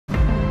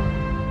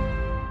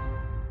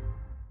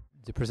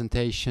the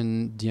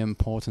presentation, the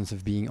importance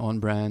of being on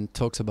brand,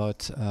 talks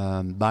about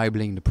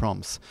bibling the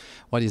prompts.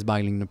 What is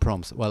bibling the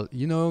prompts? Well,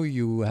 you know,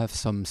 you have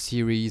some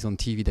series on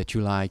TV that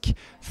you like,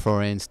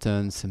 for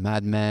instance,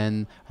 Mad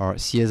Men or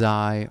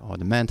CSI or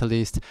The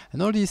Mentalist,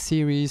 and all these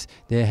series,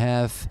 they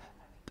have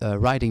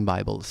writing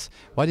Bibles.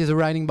 What is a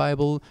writing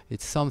Bible?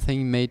 It's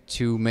something made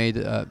to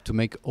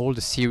make all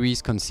the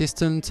series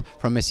consistent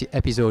from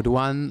episode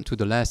 1 to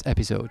the last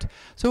episode.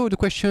 So the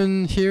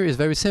question here is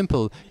very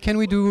simple. Can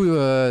we do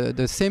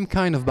the same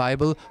kind of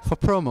Bible for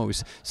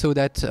promos, so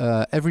that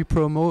every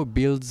promo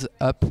builds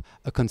up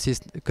a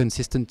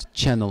consistent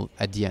channel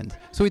at the end?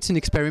 So it's an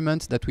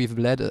experiment that we've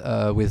led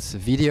with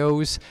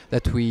videos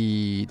that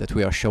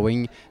we are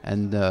showing,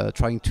 and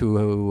trying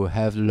to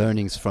have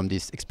learnings from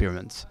these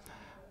experiments.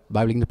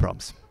 Bibling the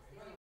prompts.